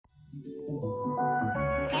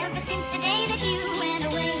Ever since the day that you went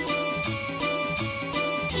away,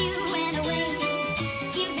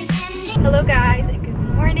 you've been spending. Hello guys, good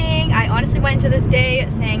morning. I honestly went into this day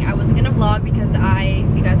saying I wasn't gonna vlog because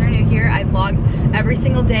if you guys are new here, I vlog every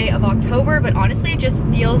single day of October, but honestly it just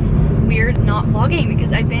feels weird not vlogging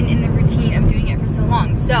because I've been in the routine of doing it for so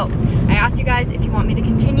long. So I asked you guys if you want me to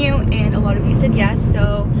continue and a lot of you said yes,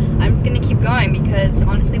 so I'm just gonna keep going because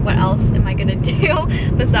honestly what else am I gonna do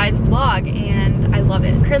besides vlog, and I love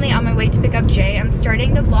it. Currently on my way to pick up Jay. I'm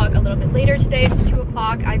starting the vlog a little bit later today. It's 2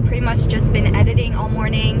 o'clock. I've pretty much just been editing all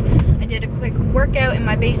morning. I did a quick workout in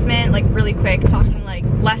my basement, like really quick, talking like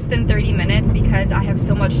less than 30 minutes because I have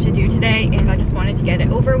so much to do today and I just wanted to get it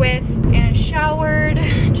over with. And showered,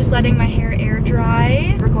 just letting my hair air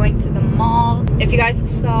dry. We're going to the mall. If you guys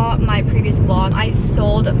saw my previous vlog, I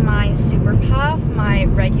sold my Super Puff, my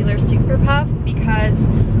regular Super Puff, because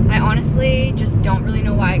I honestly just don't really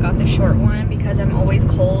know why I got the short one because I'm always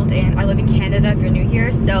cold and I live in Canada if you're new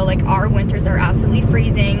here, so like our winters are absolutely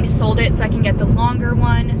freezing. Sold it so I can get the longer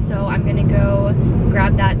one, so I'm gonna go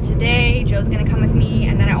grab that today. Joe's gonna come with me,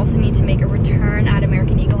 and then I also need to make a return at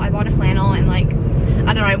American Eagle. I bought a flannel and like,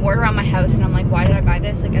 I don't know, I wore it around my house and I'm like, why did I buy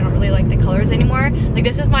this? Like I don't really like the colors anymore. Like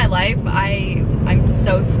this is my life. I'm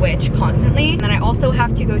so switch constantly. And then I also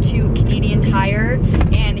have to go to Canadian Tire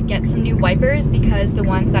and get some new wipers because the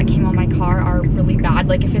ones that came on my car are really bad.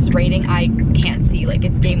 Like if it's raining, I can't see, like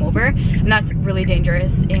it's game over, and that's really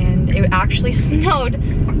dangerous. And it actually snowed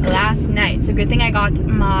last night, so good thing I got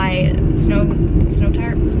my snow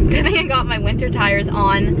tire. Good thing I got my winter tires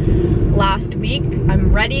on last week.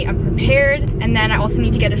 I'm ready, I'm prepared. And then I also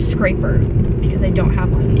need to get a scraper because I don't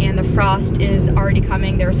have one, and the frost is already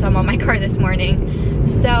coming. There was some on my car this morning,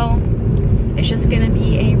 so it's just gonna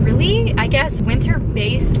be a really, I guess,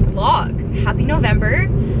 winter-based vlog. Happy November.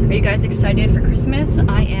 Are you guys excited for Christmas?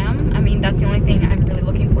 I am. I mean, that's the only thing I'm really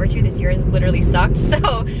looking forward to. This year has literally sucked, so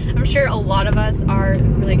I'm sure a lot of us are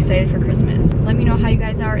really excited for Christmas. Let me know how you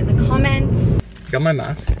guys are in the comments. Got my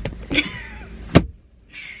mask?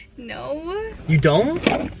 No. You don't?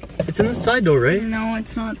 It's in the side door, right? No,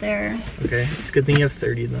 it's not there. Okay, it's a good thing you have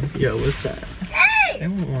 30 then. Yo, what's that? Hey! I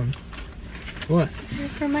want one. What?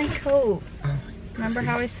 For my coat. Oh, remember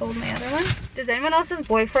how I sold my other one? Does anyone else's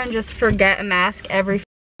boyfriend just forget a mask every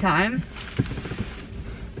time?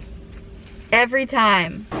 Every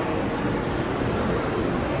time.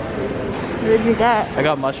 What did you get? I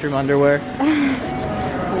got mushroom underwear.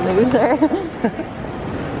 Loser.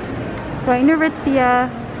 Going to Ritzia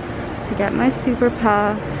to get my Super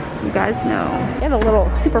Puff. You guys know. I have a little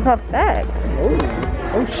Super Puff bag.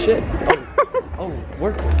 Oh shit. Oh,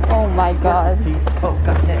 work. Oh my god. Oh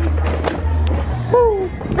god damn.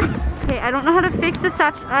 Okay, I don't know how to fix this.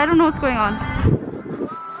 I don't know what's going on.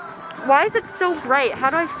 Why is it so bright? How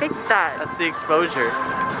do I fix that? That's the exposure.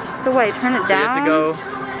 So wait, turn it So down? you have to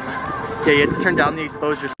go, yeah, you have to turn down the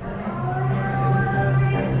exposure.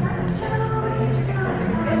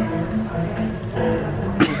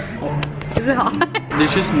 Is it hot?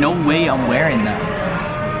 There's just no way I'm wearing that.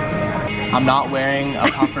 I'm not wearing a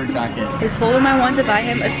puffer jacket. I told him I wanted to buy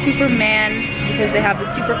him a Superman because they have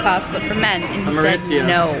the Super Puff, but for men, and he said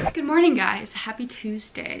no. Good morning, guys. Happy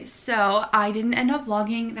Tuesday. So I didn't end up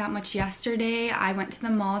vlogging that much yesterday. I went to the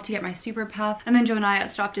mall to get my Super Puff, and then Joe and I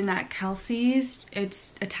stopped in at Kelsey's.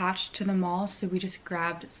 It's attached to the mall, so we just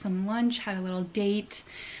grabbed some lunch, had a little date,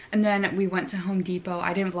 and then we went to Home Depot.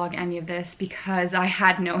 I didn't vlog any of this because I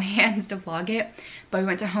had no hands to vlog it, but we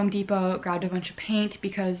went to Home Depot, grabbed a bunch of paint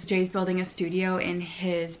because Jay's building a studio in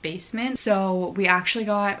his basement. So we actually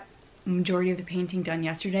got majority of the painting done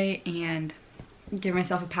yesterday, and give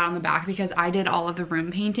myself a pat on the back because I did all of the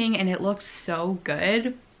room painting and it looks so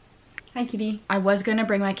good. Hi kitty. I was gonna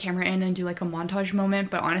bring my camera in and do like a montage moment,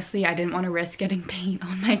 but honestly I didn't want to risk getting paint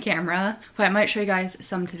on my camera. But I might show you guys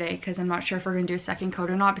some today because I'm not sure if we're gonna do a second coat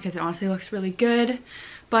or not because it honestly looks really good.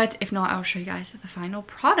 But if not, I'll show you guys the final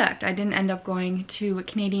product. I didn't end up going to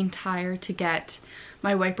Canadian Tire to get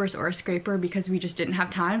my wipers or a scraper because we just didn't have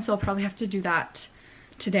time, so I'll probably have to do that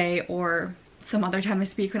today or some other time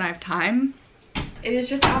this week when I have time. It is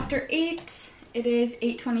just after 8. It is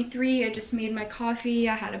 8:23. I just made my coffee.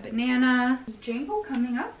 I had a banana. Is Jango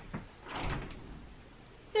coming up?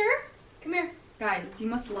 Sir, come here. Guys, you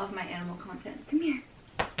must love my animal content. Come here.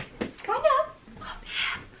 Come on up. Love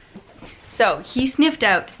him. So he sniffed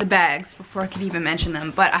out the bags before I could even mention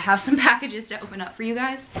them, but I have some packages to open up for you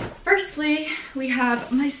guys. Firstly, we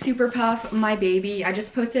have my Super Puff, my baby. I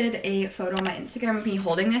just posted a photo on my Instagram of me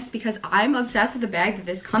holding this because I'm obsessed with the bag that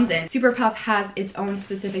this comes in. Super Puff has its own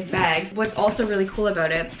specific bag. What's also really cool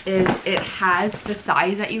about it is it has the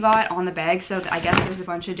size that you got on the bag. So I guess there's a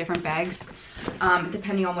bunch of different bags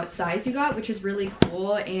depending on what size you got, which is really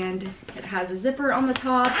cool. And it has a zipper on the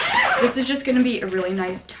top. This is just gonna be a really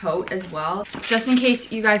nice tote as well. Just in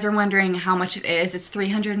case you guys are wondering how much it is, it's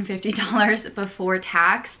 $350 before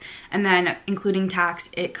tax, and then including tax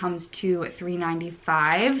it comes to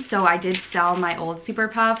 $395. So I did sell my old Super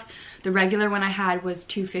Puff. The regular one I had was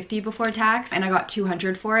 $250 before tax, and I got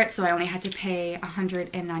 $200 for it, so I only had to pay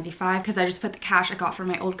 $195 because I just put the cash I got for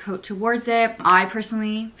my old coat towards it. I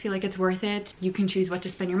personally feel like it's worth it. You can choose what to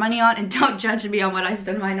spend your money on, and don't judge me on what I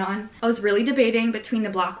spend mine on. I was really debating between the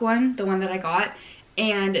black one, the one that I got,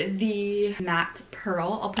 and the matte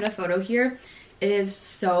pearl. I'll put a photo here. It is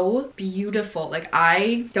so beautiful. Like,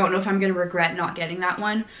 I don't know if I'm gonna regret not getting that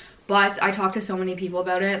one, but I talked to so many people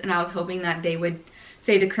about it, and I was hoping that they would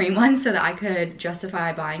say the cream one so that I could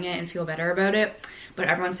justify buying it and feel better about it. But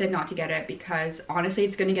everyone said not to get it because honestly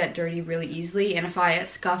it's gonna get dirty really easily, and if I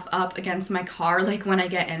scuff up against my car like when I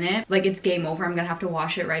get in it, like, it's game over. I'm gonna have to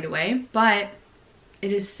wash it right away. But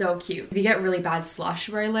it is so cute. We get really bad slush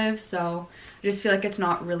where I live, so I just feel like it's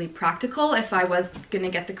not really practical. If I was gonna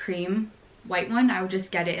get the cream white one, I would just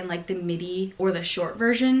get it in like the midi or the short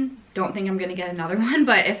version. Don't think I'm gonna get another one,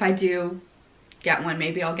 but if I do get one,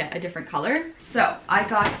 maybe I'll get a different color. So I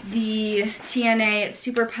got the TNA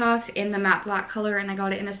Super Puff in the matte black color, and I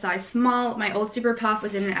got it in a size small. My old Super Puff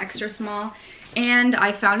was in an extra small, and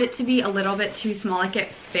I found it to be a little bit too small. Like,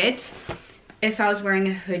 it fit if I was wearing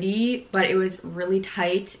a hoodie, but it was really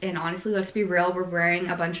tight. And honestly, let's be real, we're wearing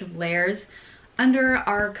a bunch of layers under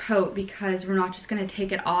our coat because we're not just gonna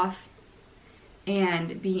take it off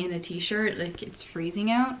and be in a t-shirt. Like, it's freezing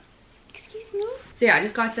out. Excuse me. So yeah, I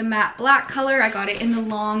just got the matte black color. I got it in the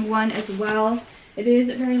long one as well. It is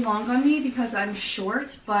very long on me because I'm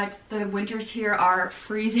short, but the winters here are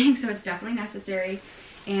freezing, so it's definitely necessary,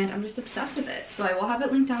 and I'm just obsessed with it. So I will have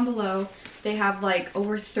it linked down below. They have like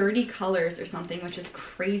over 30 colors or something, which is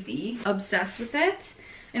crazy. Obsessed with it.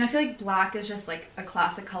 And I feel like black is just like a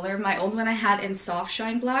classic color. My old one I had in soft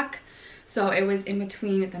shine black, so it was in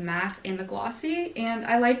between the matte and the glossy, and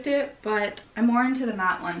I liked it, but I'm more into the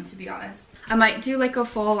matte one, to be honest. I might do like a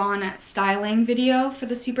full on styling video for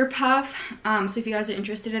the Super Puff. So if you guys are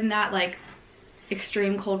interested in that, like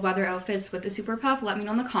extreme cold weather outfits with the Super Puff, let me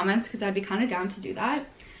know in the comments because I'd be kind of down to do that.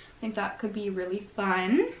 I think that could be really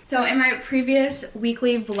fun. So in my previous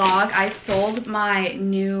weekly vlog, I sold my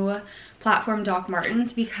new platform Doc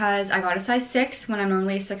Martens because I got a size 6 when I'm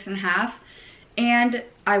normally a 6.5. And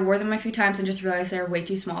I wore them a few times and just realized they were way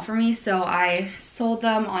too small for me, so I sold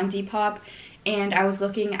them on Depop. And I was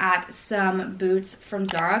looking at some boots from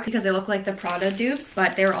Zara because they look like the Prada dupes,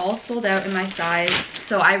 but they were all sold out in my size.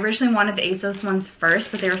 So I originally wanted the ASOS ones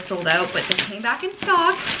first, but they were sold out, but they came back in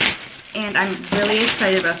stock. And I'm really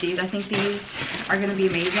excited about these. I think these are gonna be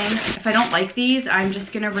amazing. If I don't like these, I'm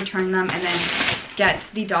just gonna return them and then get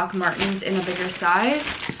the Doc Martens in a bigger size.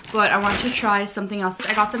 But I want to try something else.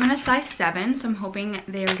 I got them in a size 7, so I'm hoping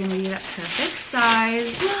they are gonna be that perfect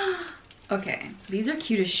size. Okay, these are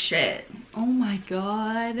cute as shit. Oh my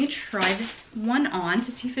god. Let me try this one on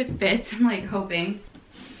to see if it fits. I'm like hoping.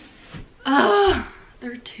 Ugh,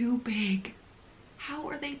 they're too big. How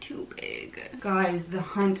are they too big? Guys, the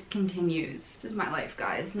hunt continues. This is my life,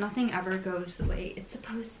 guys. Nothing ever goes the way it's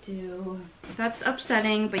supposed to. That's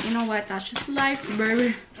upsetting, but you know what? That's just life,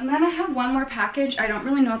 baby. And then I have one more package. I don't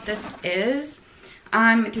really know what this is.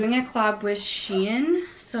 I'm doing a collab with Shein,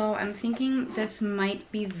 so I'm thinking this might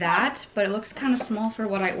be that, but it looks kind of small for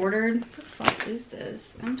what I ordered. What the fuck is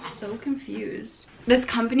this? I'm so confused. This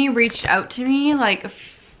company reached out to me like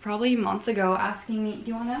probably a month ago asking me,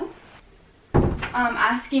 do you want to know?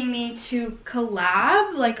 Asking me to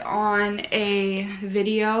collab like on a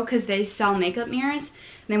video because they sell makeup mirrors, and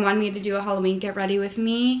they wanted me to do a Halloween get ready with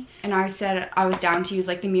me, and I said I was down to use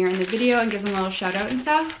like the mirror in the video and give them a little shout out and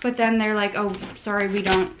stuff. But then they're like, oh sorry, we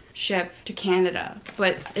don't ship to Canada.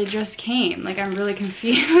 But it just came. Like, I'm really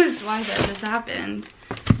confused why that just happened.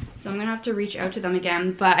 So I'm gonna have to reach out to them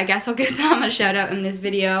again, but I guess I'll give them a shout out in this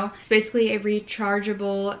video. It's basically a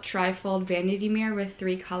rechargeable trifold vanity mirror with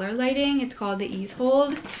 3 color lighting. It's called the Ease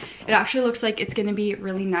Hold. It actually looks like it's gonna be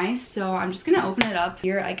really nice, so I'm just gonna open it up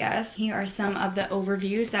here, I guess. Here are some of the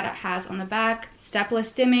overviews that it has on the back.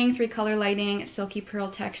 stepless dimming, 3 color lighting, silky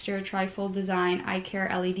pearl texture, trifold design, eye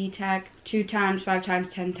care LED tech, 2 times, 5 times,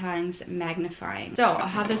 10 times magnifying. So I'll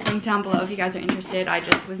have this link down below if you guys are interested. I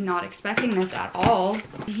just was not expecting this at all.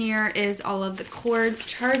 Here is all of the cords,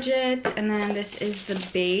 charge it, and then this is the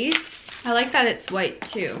base. I like that it's white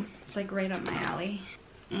too. It's like right up my alley.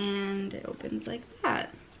 And it opens like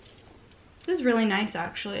that. This is really nice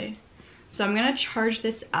actually. So I'm gonna charge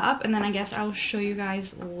this up and then I guess I'll show you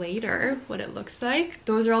guys later what it looks like.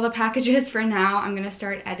 Those are all the packages for now. I'm gonna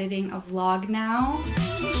start editing a vlog now.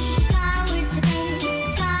 Flowers today,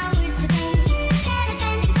 flowers today. Instead of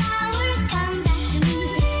sending flowers, come back to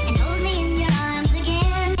me and hold me in your arms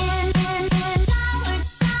again. Flowers,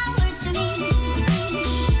 flowers to me.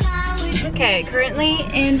 Flowers. Okay, currently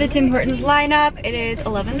in the Tim Hortons lineup, it is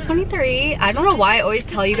 11:23. I don't know why I always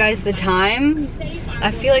tell you guys the time. I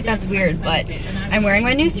feel like that's weird, but I'm wearing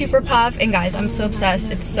my new Super Puff, and guys, I'm so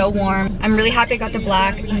obsessed. It's so warm. I'm really happy I got the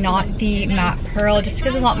black, not the matte pearl, just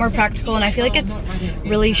because it's a lot more practical, and I feel like it's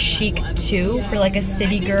really chic too for like a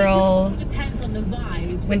city girl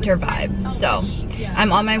winter vibe. So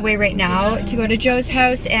I'm on my way right now to go to Joe's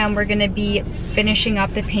house, and we're gonna be finishing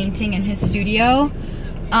up the painting in his studio.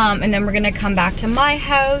 And then we're gonna come back to my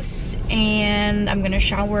house and I'm gonna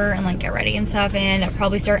shower and like get ready and stuff, and I'll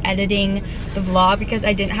probably start editing the vlog because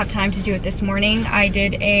I didn't have time to do it this morning. I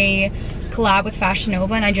did a collab with Fashion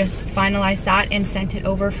Nova and I just finalized that and sent it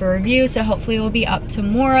over for review, so hopefully it will be up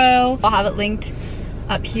tomorrow. I'll have it linked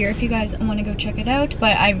up here if you guys want to go check it out,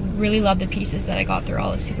 but I really love the pieces that I got. They're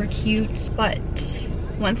all super cute. But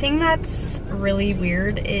one thing that's really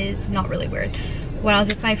weird is, not really weird, when I was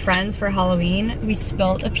with my friends for Halloween, we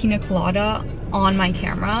spilled a pina colada on my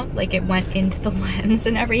camera. Like it went into the lens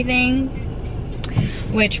and everything,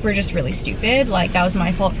 which were just really stupid. Like that was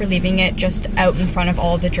my fault for leaving it just out in front of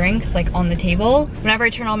all the drinks, like on the table. Whenever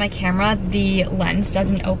I turn on my camera, the lens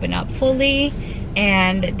doesn't open up fully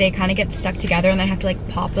and they kind of get stuck together, and then I have to like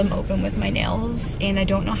pop them open with my nails, and I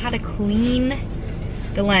don't know how to clean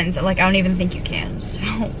the lens. Like I don't even think you can,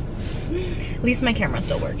 so at least my camera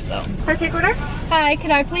still works though. Can I take order? Hi,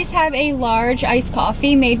 could I please have a large iced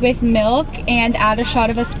coffee made with milk and add a shot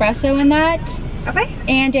of espresso in that? Okay.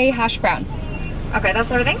 And a hash brown. Okay,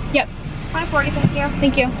 that's everything? Yep. 140, thank you.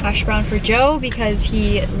 Thank you. Hash brown for Joe because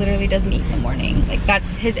he literally doesn't eat in the morning. Like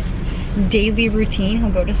that's his daily routine.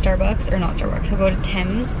 He'll go to Starbucks, or not Starbucks, he'll go to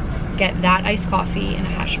Tim's, get that iced coffee and a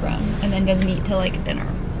hash brown, and then doesn't eat till like dinner.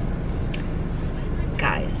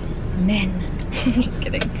 Guys, men. Just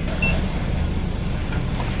kidding.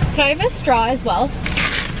 Can I have a straw as well?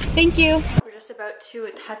 Thank you. We're just about to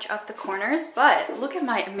touch up the corners, but look at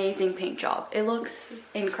my amazing paint job. It looks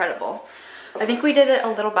incredible. I think we did it a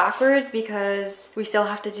little backwards because we still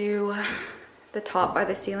have to do the top by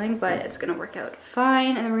the ceiling, but it's gonna work out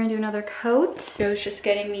fine. And then we're gonna do another coat. Joe's just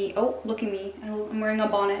getting me, oh, look at me. I'm wearing a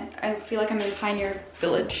bonnet. I feel like I'm in Pioneer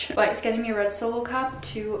Village. But it's getting me a red Solo cup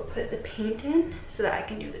to put the paint in so that I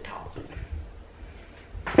can do the top.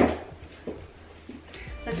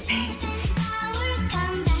 Let's paint. Flowers,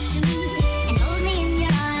 come back to me and hold me in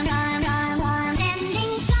your arms.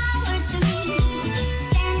 Sending flowers to me.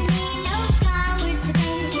 Send me no flowers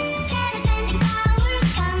today. Instead of sending flowers,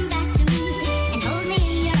 come back to me and hold me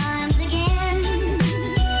in your arms again.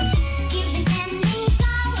 You've been sending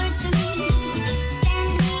flowers to me.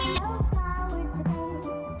 Send me no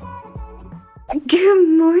flowers today. Good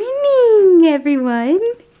morning, everyone.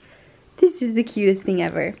 This is the cutest thing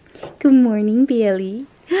ever. Good morning, Bailey.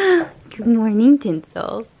 Good morning,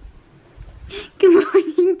 Tinsels. Good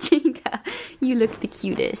morning, Jinka. You look the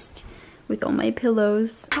cutest with all my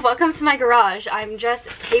pillows. Welcome to my garage. I'm just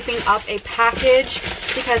taping up a package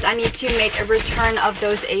because I need to make a return of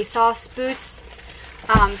those ASOS boots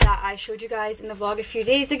that I showed you guys in the vlog a few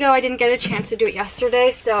days ago. I didn't get a chance to do it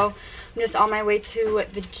yesterday, so I'm just on my way to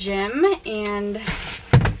the gym and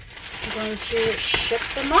I'm going to ship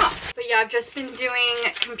them off. But yeah, I've just been doing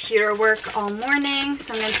computer work all morning,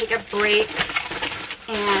 so I'm going to take a break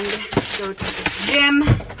and go to the gym.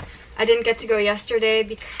 I didn't get to go yesterday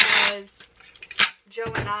because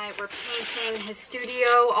Joe and I were painting his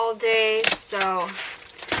studio all day, so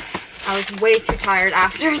I was way too tired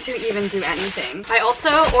after to even do anything. I also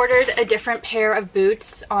ordered a different pair of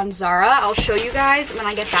boots on Zara. I'll show you guys when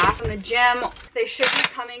I get back from the gym. They should be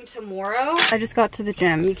coming tomorrow. I just got to the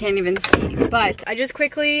gym. You can't even see. But I just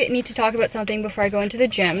quickly need to talk about something before I go into the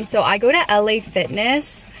gym. So I go to LA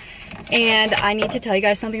Fitness And I need to tell you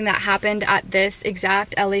guys something that happened at this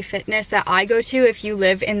exact LA Fitness that I go to if you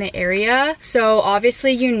live in the area. So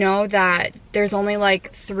obviously you know that there's only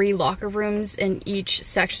like 3 locker rooms in each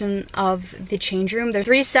section of the change room. There's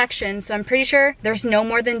 3 sections, so I'm pretty sure there's no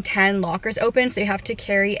more than 10 lockers open, so you have to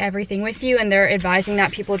carry everything with you, and they're advising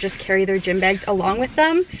that people just carry their gym bags along with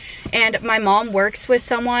them. And my mom works with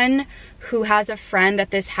someone who has a friend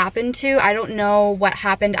that this happened to. I don't know what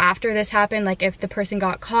happened after this happened, like if the person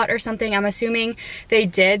got caught or something. I'm assuming they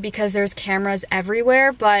did because there's cameras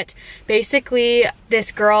everywhere, but basically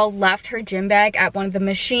this girl left her gym bag at one of the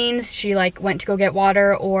machines. She like went to go get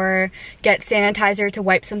water or get sanitizer to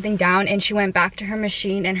wipe something down, and she went back to her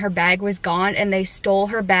machine and her bag was gone, and they stole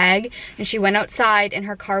her bag, and she went outside and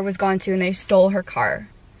her car was gone too, and they stole her car.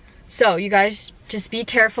 So you guys just be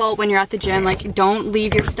careful when you're at the gym. Like, don't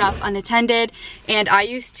leave your stuff unattended. And I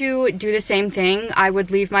used to do the same thing. I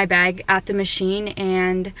would leave my bag at the machine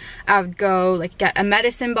and I would go like get a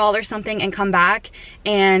medicine ball or something and come back.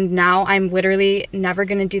 And now I'm literally never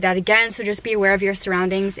gonna do that again. So just be aware of your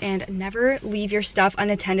surroundings and never leave your stuff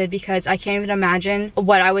unattended, because I can't even imagine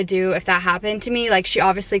what I would do if that happened to me. Like, she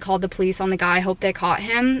obviously called the police on the guy. I hope they caught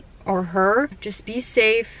him or her. Just be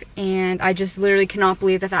safe. And I just literally cannot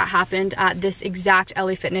believe that that happened at this exact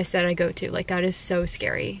LA Fitness that I go to. Like, that is so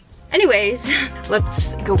scary. Anyways,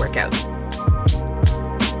 let's go work out.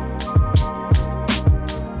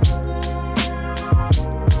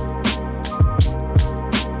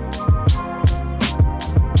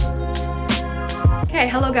 Okay,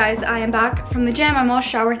 hello guys, I am back from the gym. I'm all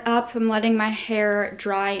showered up. I'm letting my hair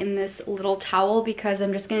dry in this little towel because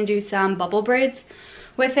I'm just gonna do some bubble braids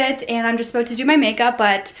with it, and I'm just about to do my makeup.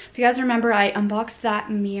 But if you guys remember, I unboxed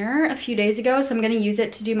that mirror a few days ago, so I'm gonna use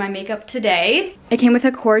it to do my makeup today. It came with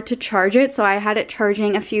a cord to charge it, so I had it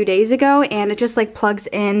charging a few days ago, and it just like plugs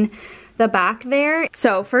in the back there.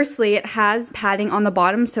 So firstly, it has padding on the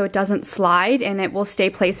bottom so it doesn't slide, and it will stay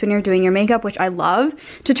placed when you're doing your makeup, which I love.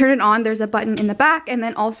 To turn it on, there's a button in the back, and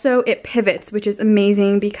then also it pivots, which is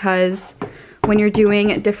amazing because when you're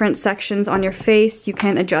doing different sections on your face, you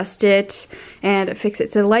can adjust it and fix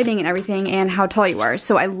it to the lighting and everything and how tall you are.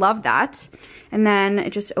 So I love that. And then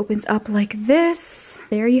it just opens up like this.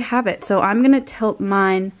 There you have it. So I'm gonna tilt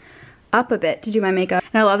mine up a bit to do my makeup.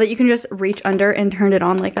 And I love that you can just reach under and turn it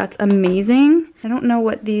on. Like, that's amazing. I don't know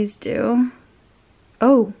what these do.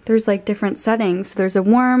 Oh, there's like different settings. There's a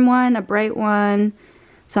warm one, a bright one.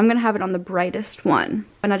 So I'm gonna have it on the brightest one.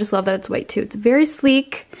 And I just love that it's white too. It's very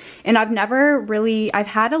sleek. And I've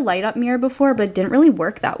had a light up mirror before, but it didn't really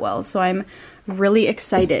work that well. So I'm really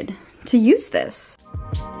excited to use this.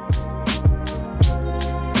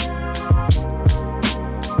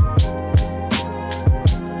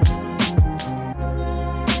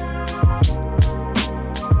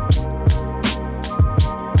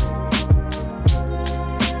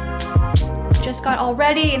 Got all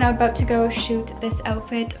ready and I'm about to go shoot this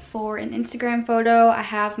outfit for an Instagram photo. I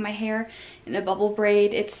have my hair in a bubble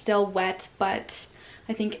braid. It's still wet, but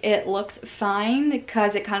I think it looks fine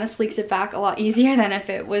because it kind of sleeks it back a lot easier than if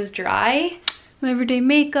it was dry. My everyday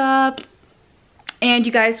makeup. And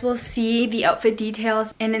you guys will see the outfit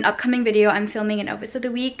details in an upcoming video. I'm filming an outfits of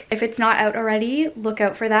the week. If it's not out already, look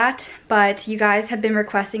out for that. But you guys have been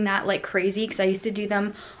requesting that like crazy because I used to do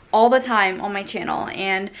them all the time on my channel,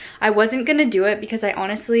 and I wasn't gonna do it because I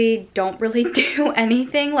honestly don't really do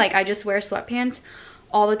anything. Like, I just wear sweatpants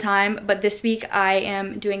all the time, but this week I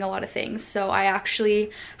am doing a lot of things, so I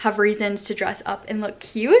actually have reasons to dress up and look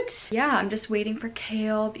cute. Yeah, I'm just waiting for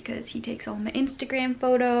Kale because he takes all my Instagram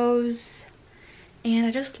photos, and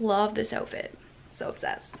I just love this outfit. So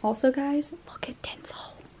obsessed. Also guys, look at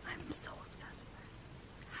Tinsel. I'm so obsessed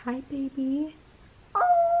with her. Hi baby. Oh.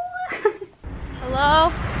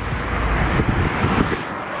 Hello.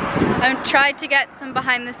 I've tried to get some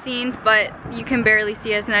behind the scenes, but you can barely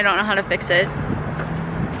see us and I don't know how to fix it.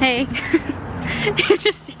 Hey. You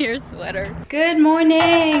just see your sweater. Good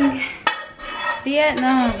morning,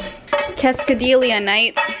 Vietnam. Cascadelia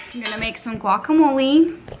night. I'm gonna make some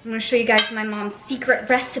guacamole. I'm gonna show you guys my mom's secret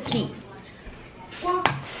recipe. I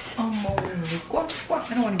don't want to be in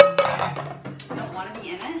it. You don't want to be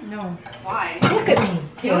in it? No. Why? Look at me,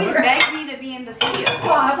 You always Taylor. beg me to be in the video.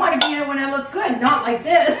 Well, I want to be in it when I look good, not like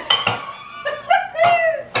this.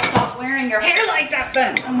 Stop wearing your hair like that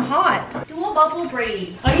then. I'm hot. Do a bubble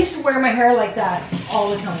braid. I used to wear my hair like that all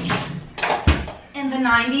the time. In the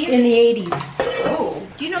 90s? In the 80s. Oh.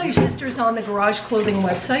 Do you know your sister's on the Garage Clothing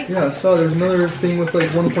website? Yeah, I saw there's another thing with like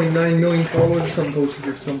 1.9 million followers, some posted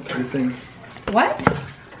or some kind of thing. What?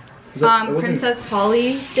 Is that- that wasn't- Princess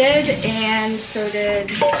Polly did, and so did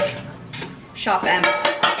Shop M.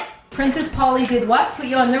 Princess Polly did what? Put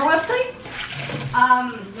you on their website?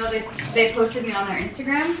 No, they posted me on their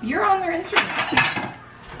Instagram. You're on their Instagram.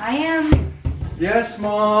 I am. Yes,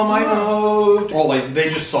 Mom, I know. Oh, like they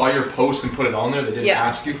just saw your post and put it on there? They didn't Yeah.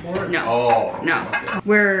 ask you for it? No. Oh. No. Okay.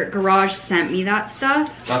 Where Garage sent me that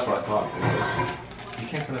stuff. That's what I thought it was. You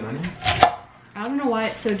can't cut an onion? I don't know why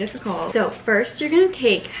it's so difficult. So first you're gonna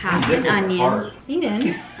take half an Nipples are onion. hard.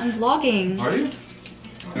 Aiden, I'm vlogging. Are you?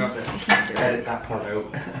 I can't do it. Edit that part out.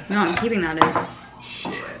 No, I'm keeping that in.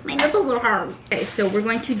 Shit. My nipples are hard. Okay, so we're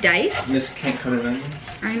going to dice. Miss can't cut an onion?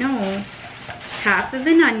 I know. Half of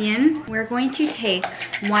an onion. We're going to take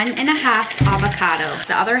 1.5 avocado.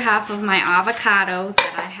 The other half of my avocado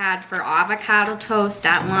that I had for avocado toast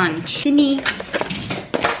at lunch. Denny.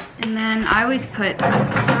 And then I always put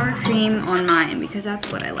sour cream on mine because that's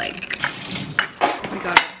what I like. We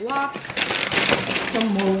got a guac.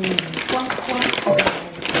 Come on.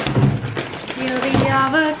 Peel the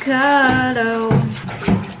avocado.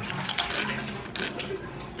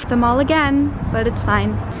 Them all again, but it's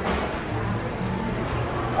fine.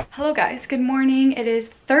 Hello guys, good morning. It is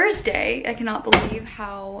Thursday. I cannot believe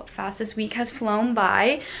how fast this week has flown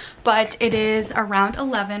by, but it is around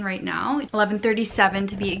 11 right now, 11:37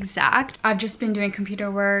 to be exact. I've just been doing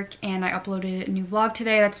computer work and I uploaded a new vlog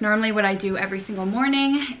today. That's normally what I do every single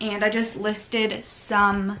morning, and I just listed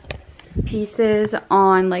some pieces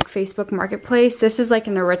on like Facebook Marketplace. This is like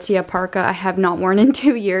an Aritzia parka I have not worn in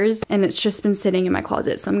 2 years and it's just been sitting in my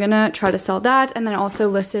closet, so I'm gonna try to sell that. And then I also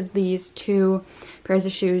listed these 2 pairs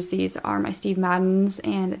of shoes. These are my Steve Maddens,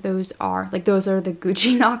 and those are the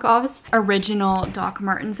Gucci knockoffs. Original Doc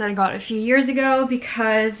Martens that I got a few years ago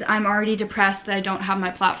because I'm already depressed that I don't have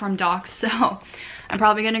my platform Docs, so I'm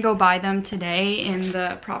probably gonna go buy them today in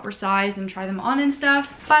the proper size and try them on and stuff.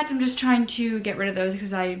 But I'm just trying to get rid of those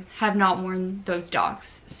because I have not worn those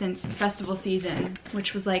Docs since festival season,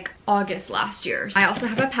 which was like August last year. I also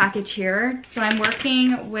have a package here. So I'm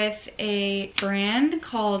working with a brand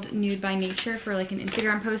called Nude by Nature for like an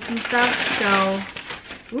Instagram post and stuff.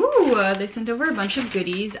 So ooh, they sent over a bunch of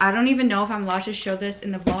goodies. I don't even know if I'm allowed to show this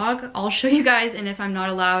in the vlog. I'll show you guys, and if I'm not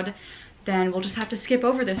allowed, then we'll just have to skip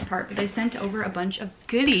over this part. But they sent over a bunch of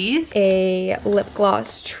goodies. A lip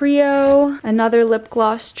gloss trio, another lip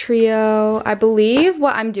gloss trio. I believe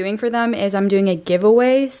what I'm doing for them is I'm doing a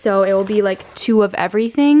giveaway, so it will be like 2 of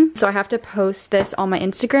everything. So I have to post this on my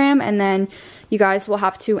Instagram, and then you guys will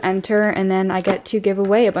have to enter, and then I get to give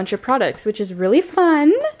away a bunch of products, which is really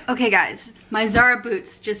fun. Okay guys, my Zara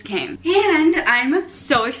boots just came, and I'm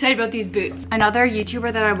so excited about these boots. Another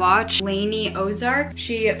YouTuber that I watch, Lainey Ozark,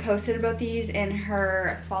 she posted about these in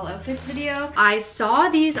her fall outfits video. I saw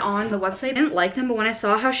these on the website, I didn't like them, but when I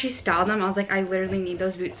saw how she styled them, I was like, I literally need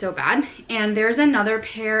those boots so bad. And there's another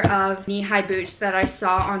pair of knee-high boots that I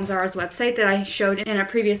saw on Zara's website that I showed in a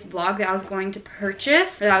previous vlog that I was going to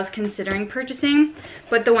purchase, or that I was considering purchasing.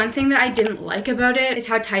 But the one thing that I didn't like about it is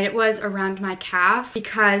how tight it was around my calf,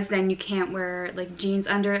 because then you can't wear like jeans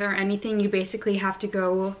under it or anything. You basically have to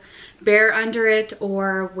go bare under it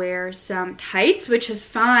or wear some tights, which is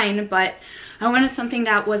fine, but I wanted something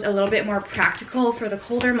that was a little bit more practical for the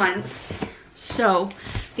colder months. So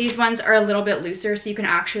these ones are a little bit looser, so you can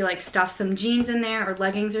actually like stuff some jeans in there or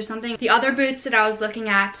leggings or something. The other boots that I was looking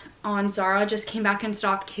at on Zara just came back in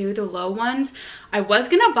stock too, the low ones. I was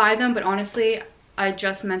gonna buy them, but honestly, I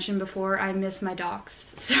just mentioned before, I miss my Docs,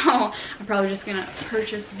 so I'm probably just gonna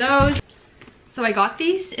purchase those. So I got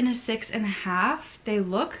these in a 6.5. They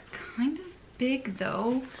look kind of big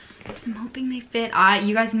though, so I'm hoping they fit.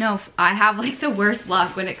 You guys know I have like the worst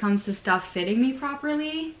luck when it comes to stuff fitting me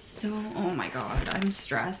properly. So, oh my god, I'm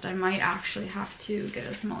stressed. I might actually have to get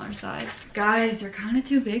a smaller size. Guys, they're kind of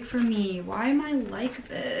too big for me. Why am I like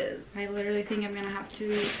this? I literally think I'm gonna have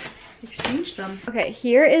to exchange them. Okay,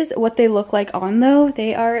 here is what they look like on though.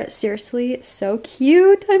 They are seriously so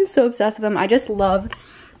cute. I'm so obsessed with them. I just love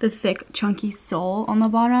the thick chunky sole on the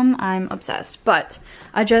bottom. I'm obsessed. But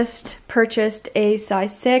I just purchased a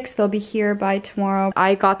size 6. They'll be here by tomorrow.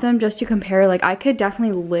 I got them just to compare. Like, I could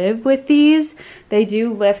definitely live with these. They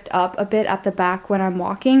do lift up a bit at the back when I'm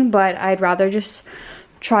walking, but I'd rather just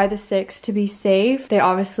try the 6 to be safe. They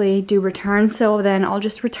obviously do return, so then I'll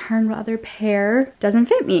just return the other pair. Doesn't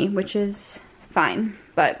fit me, which is fine,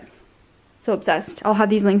 but so obsessed. I'll have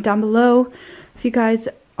these linked down below if you guys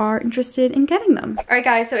are interested in getting them. Alright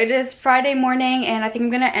guys, so it is Friday morning, and I think I'm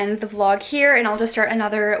gonna end the vlog here, and I'll just start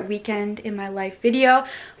another weekend in my life video.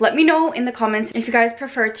 Let me know in the comments if you guys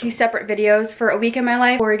prefer 2 separate videos for a week in my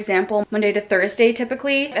life. For example, Monday to Thursday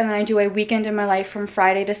typically, and then I do a weekend in my life from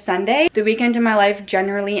Friday to Sunday. The weekend in my life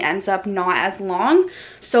generally ends up not as long,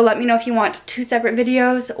 so let me know if you want 2 separate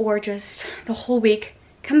videos or just the whole week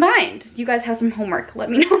combined. You guys have some homework. Let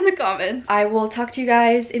me know in the comments. I will talk to you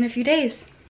guys in a few days.